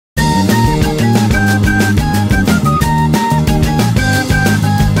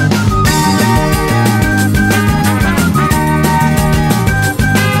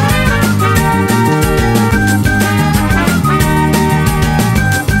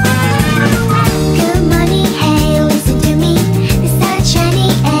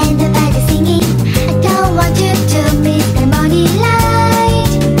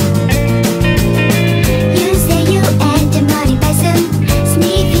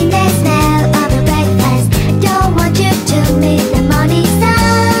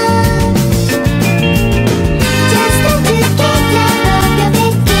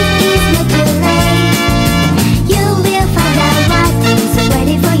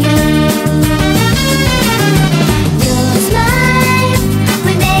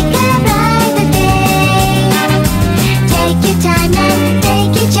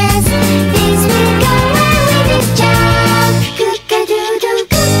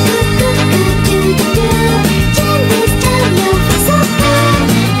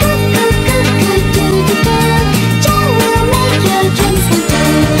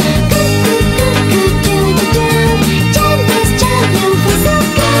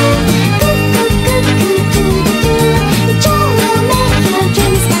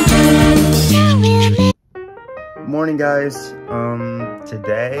morning, guys.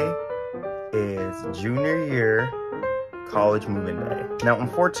 Today is junior year college moving day. Now,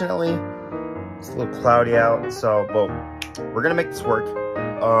 unfortunately, it's a little cloudy out, so, but we're gonna make this work.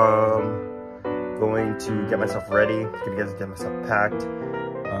 Going to get myself ready, gonna get myself packed.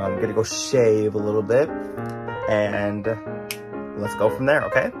 Gonna go shave a little bit, and let's go from there,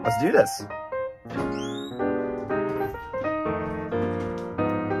 okay? Let's do this.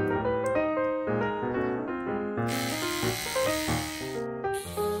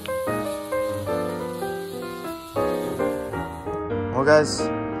 Well, guys,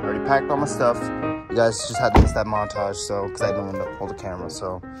 already packed all my stuff. You guys just had to miss that montage, so, because I didn't want to hold the camera,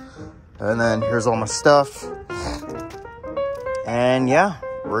 so. And then here's all my stuff. And yeah,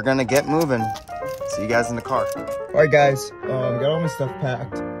 we're gonna get moving. See you guys in the car. All right, guys, got all my stuff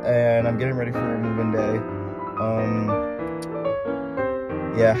packed, and I'm getting ready for a moving day.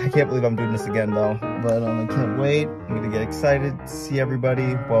 Yeah, I can't believe I'm doing this again, though. But I can't wait. I'm gonna get excited to see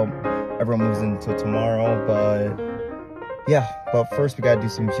everybody. Well, everyone moves in until tomorrow, but yeah. But first, we gotta do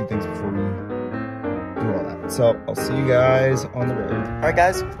some few things before we do all that. So I'll see you guys on the road. All right,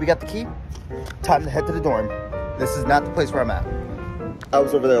 guys, we got the key. Time to head to the dorm. This is not the place where I'm at. I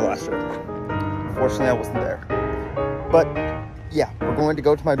was over there last year. Unfortunately, I wasn't there. But yeah, we're going to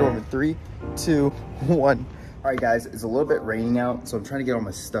go to my dorm in 3, 2, 1. All right, guys, it's a little bit raining out, so I'm trying to get all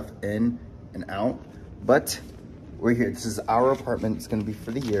my stuff in and out. But we're here. This is our apartment. It's going to be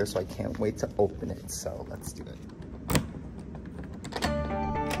for the year, so I can't wait to open it. So let's do it.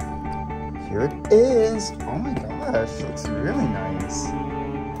 Here it is. Oh my gosh, it looks really nice.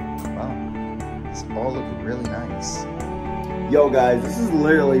 Wow, these all look really nice. Yo, guys, this is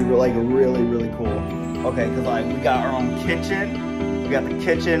literally like really cool. Okay, because like we got our own kitchen. We got the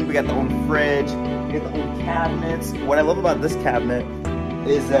kitchen. We got the own fridge. We got the own cabinets. What I love about this cabinet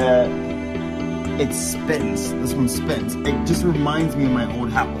is that it spins. This one spins. It just reminds me of my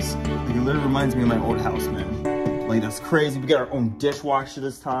old house. Like, it literally reminds me of my old house, man. Like, that's crazy. We got our own dishwasher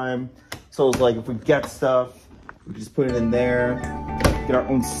this time. So it's like if we get stuff, we just put it in there. Get our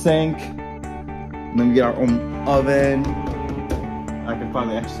own sink. And then we get our own oven. I can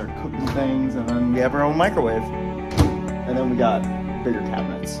finally actually start cooking things. And then we have our own microwave. And then we got bigger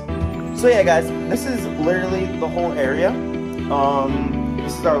cabinets. So yeah, guys, this is literally the whole area.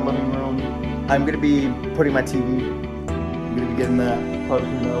 This is our living room. I'm gonna be putting my TV. I'm gonna be getting that plugged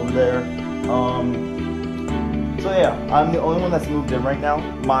in over there. So yeah, I'm the only one that's moved in right now.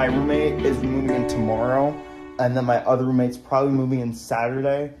 My roommate is moving in tomorrow, and then my other roommate's probably moving in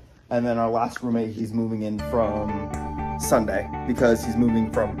Saturday, and then our last roommate, he's moving in from Sunday because he's coming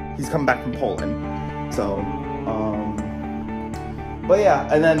back from Poland. So, but yeah,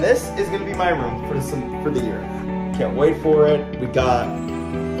 and then this is gonna be my room for the year. Can't wait for it. We got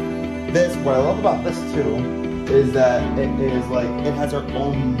this. What I love about this too is that it has our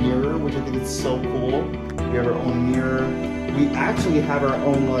own mirror, which I think is so cool. We have our own mirror. We actually have our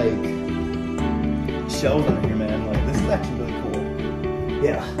own like shelves under here, man. Like, this is actually really cool.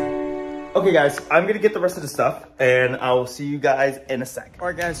 Yeah. Okay, guys, I'm gonna get the rest of the stuff, and I will see you guys in a sec. All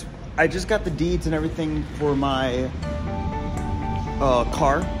right, guys, I just got the deeds and everything for my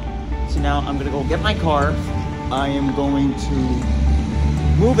car. So now I'm gonna go get my car. I am going to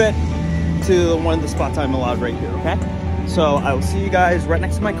move it to one of the spots I'm allowed right here, okay? So I will see you guys right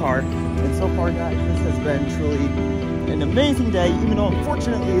next to my car. And so far, guys, this has been truly an amazing day, even though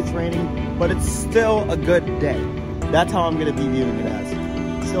unfortunately it's raining, but it's still a good day. That's how I'm gonna be viewing it as.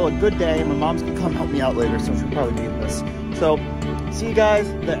 Still a good day, and my mom's gonna come help me out later, so she'll probably be in this. So, see you guys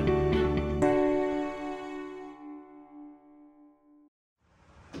then.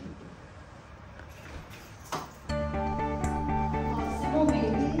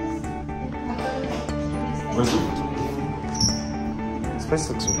 This place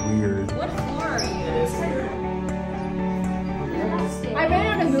looks weird. What floor are you? It is weird. I ran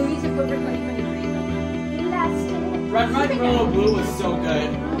out of movies to put for 2023. Red Yellow Blue was so good.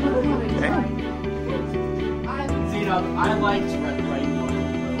 Dang. See, you know, I liked Red, Yellow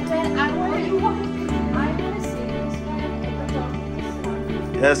Blue. Then I want to see this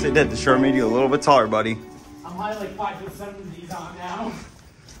one. Yes, it did. The shirt made you a little bit taller, buddy. I'm high like 5'7" these on now.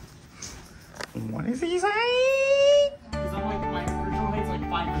 What is he saying? Because I'm like, my original height's like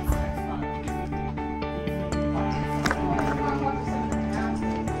 5'6".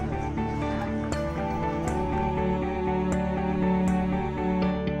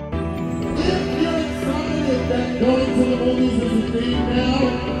 Going to the movies is a thing now,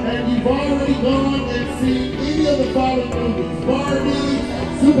 and you've already gone and seen any of the following movies: Barbie,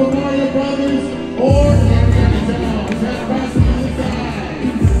 Super Mario Brothers, or Indiana Jones. Trespassing inside.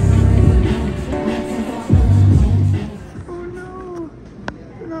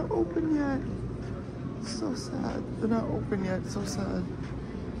 open yet. So sad. They're not open yet. So sad.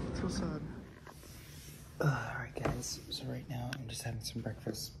 So sad. Alright guys, so right now I'm just having some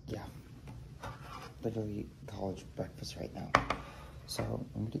breakfast. Yeah. Literally college breakfast right now. So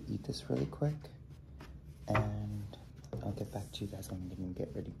I'm gonna eat this really quick and I'll get back to you guys when I'm gonna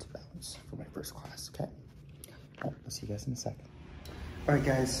get ready to bounce for my first class, okay? Alright, I'll see you guys in a second. Alright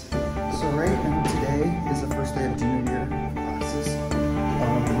guys, so right now today is the first day of junior year classes.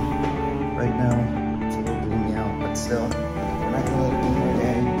 Right now it's a little gloomy out, but still, we're not gonna let it ruin our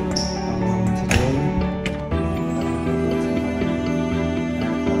day. Today,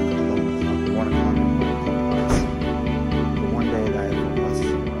 9 o'clock, 11 o'clock, 1 o'clock, class. The one day that I have no classes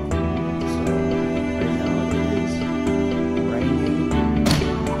in a row. So right now it is raining.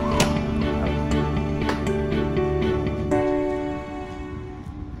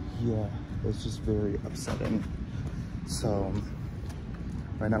 Yeah, it's just very upsetting. So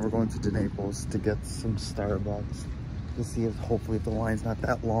right now we're going to Naples to get some Starbucks to see if hopefully the line's not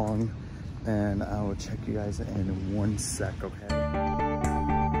that long, and I will check you guys in 1 sec, okay?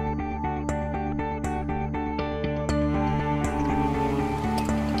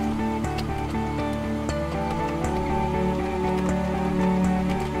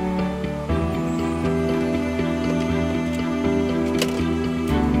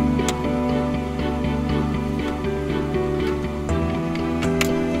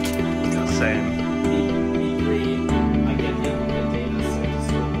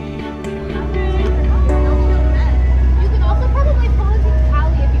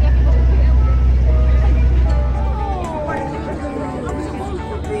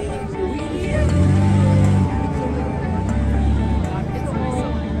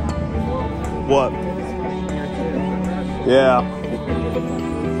 What? Yeah.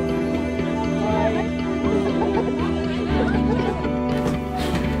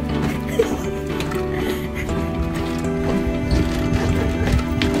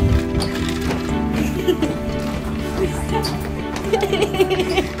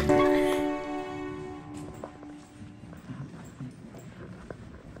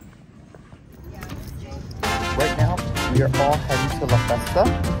 Right now, we are all heading to La Festa.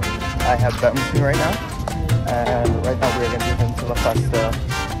 I have Ben with me right now, and right now we're going to be heading to La Festa.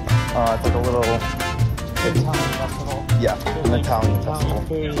 It's like a little Italian festival. Yeah, an Italian festival.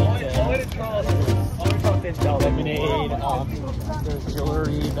 Lemonade, there's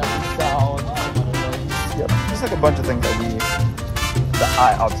jewelry that we sell. Yep, just like a bunch of things that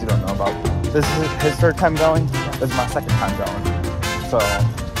I obviously don't know about. This is his third time going. This is my second time going. So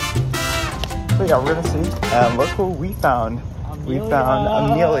yeah, we're gonna see. And look who we found. We found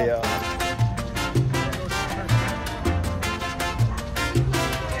Amelia. Amelia.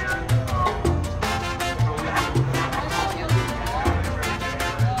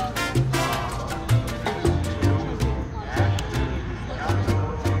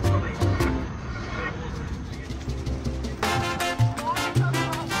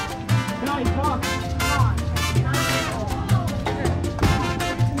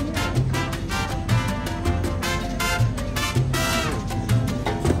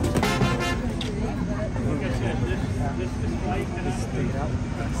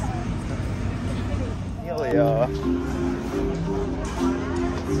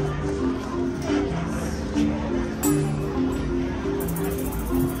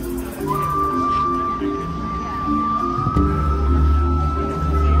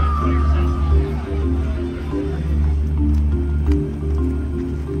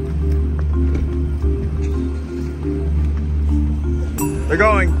 They're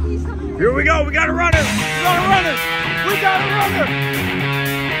going. Here we go. We got a runner. We got a runner. We got a runner.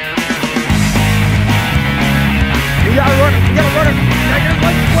 We got a runner. We got a runner.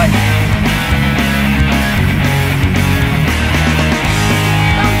 Wait.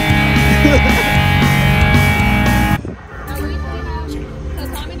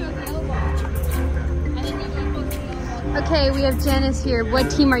 Okay, we have Janice here.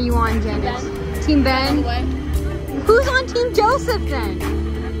 What team are you on, Janice? Team Ben? Who's on Team Joseph then?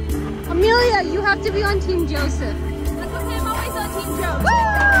 Amelia, you have to be on Team Joseph. That's okay, I'm always on Team Joseph. Woo!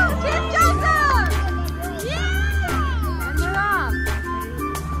 Team Joseph! Yeah! And we're off.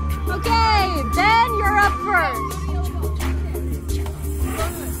 Okay, Ben, you're up first.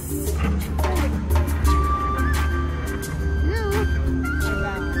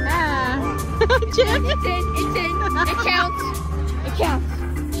 Jim? It's in. It counts. It counts.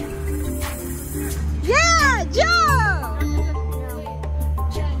 Yeah, Joe!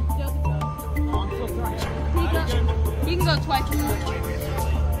 You can go twice.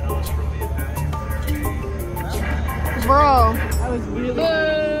 Bro. That was really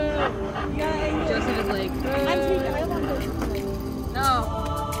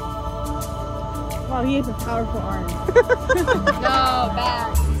Wow, he has a powerful arm. No,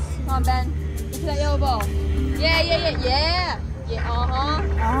 bad. Come on, Ben. Look at that yellow ball. Yeah.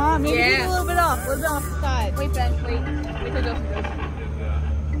 Uh-huh. Maybe Yeah. he's a little bit off the side. Wait, Ben. Wait till Joseph goes.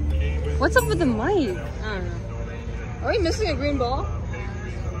 What's up with the mic? I don't know. Are we missing a green ball?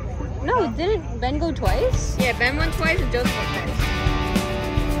 No, didn't Ben go twice? Yeah, Ben went twice and Joseph went twice.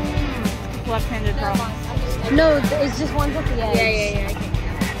 Left-handed throw. No, it's just one's at the edge. Yeah.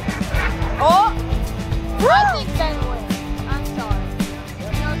 Oh! I think Ben wins. I'm sorry.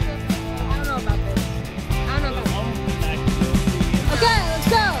 Joseph, I don't know about this. Okay, let's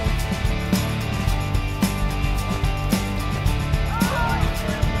go.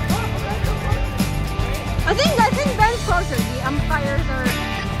 I think Ben's closer. The umpires are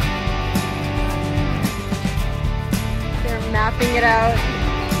they're mapping it out.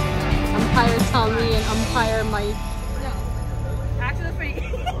 Umpire Tommy and umpire Mike. Actually, pretty.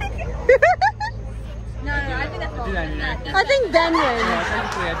 No, I think that's wrong. Do that in your I think Ben wins.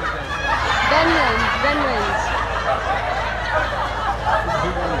 Technically, I think that's Ben wins.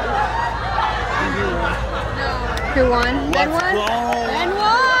 Who won? Ben won? Ben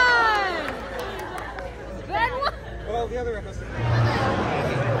won! Ben won! Well, the other reference.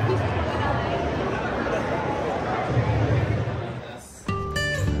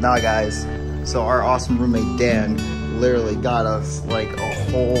 Now guys, so our awesome roommate Dan literally got us like a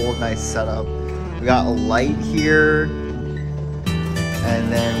whole nice setup. We got a light here,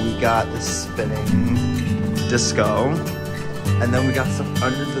 and then we got the spinning disco, and then we got some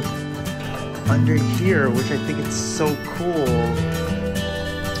under here, which I think it's so cool.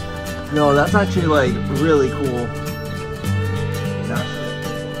 No, that's actually like really cool.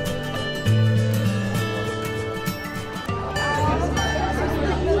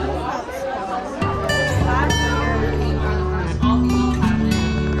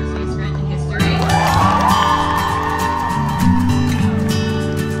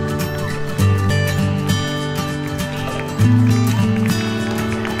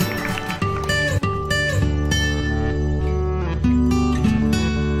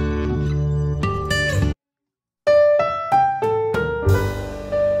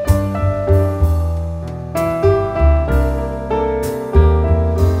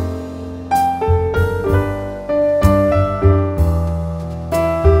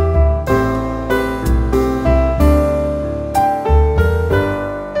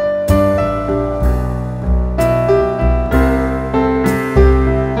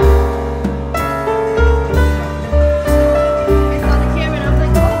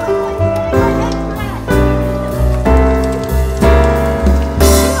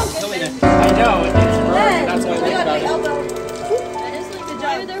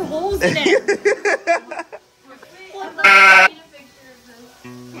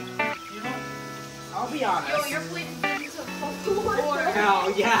 I'll be honest. Yo, your plate is so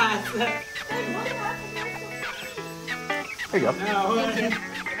hell yes. There you go. No.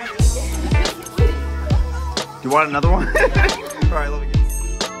 Do you want another one? Alright, let me get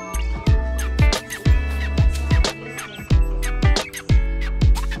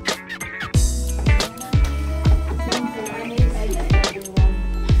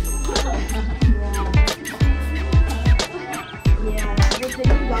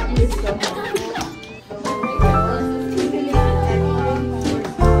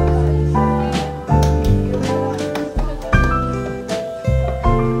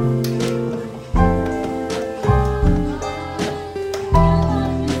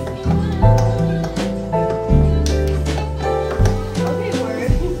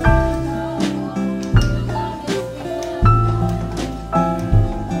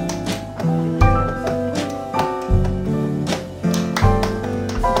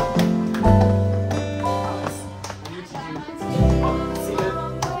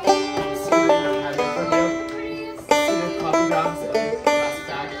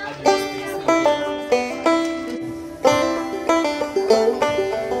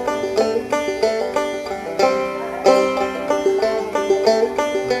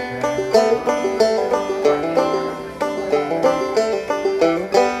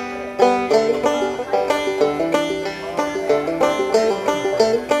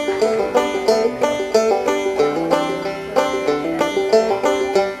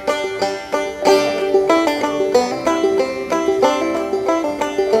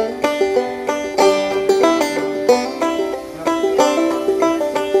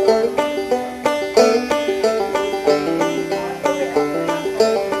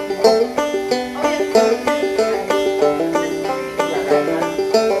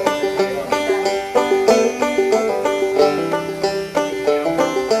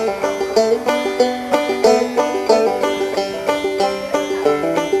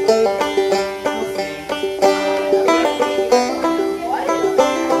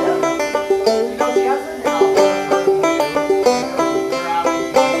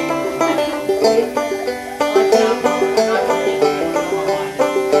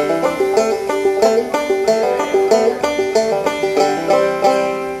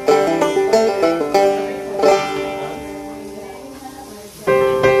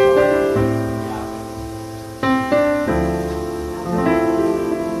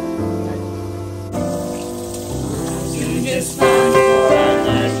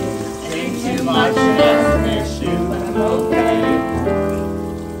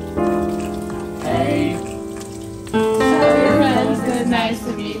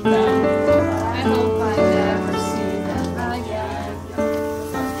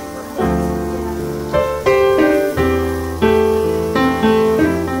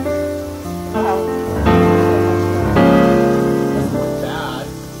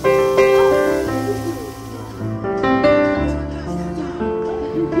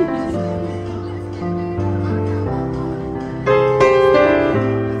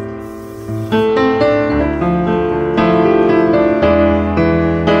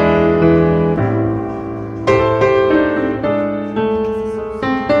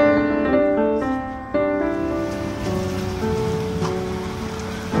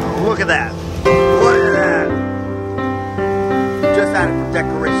Look at that. Look at that. Just added for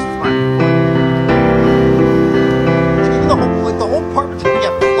decorations. The whole apartment's gonna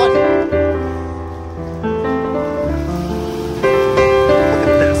get flooded. Look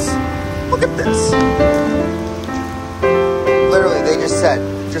at this. Look at this. Literally, they just said,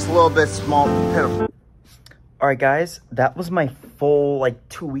 just a little bit small. Alright guys, that was my full, like,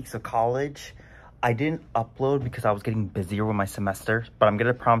 2 weeks of college. I didn't upload because I was getting busier with my semester, but I'm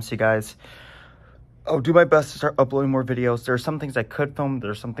gonna promise you guys, I'll do my best to start uploading more videos. There are some things I could film,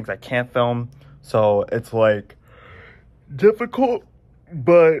 there's some things I can't film, so it's like difficult,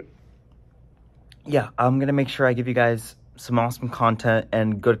 but yeah, I'm gonna make sure I give you guys some awesome content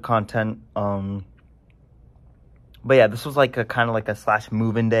and good content. But yeah, this was like a kind of like a /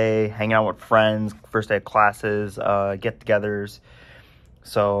 move-in day, hanging out with friends, first day of classes, get-togethers.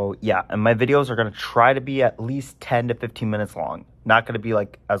 So yeah, and my videos are gonna try to be at least 10 to 15 minutes long. Not gonna be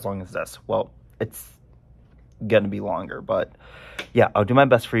like as long as this. Well, it's gonna be longer, but yeah, I'll do my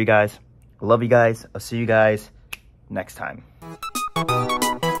best for you guys. I love you guys. I'll see you guys next time.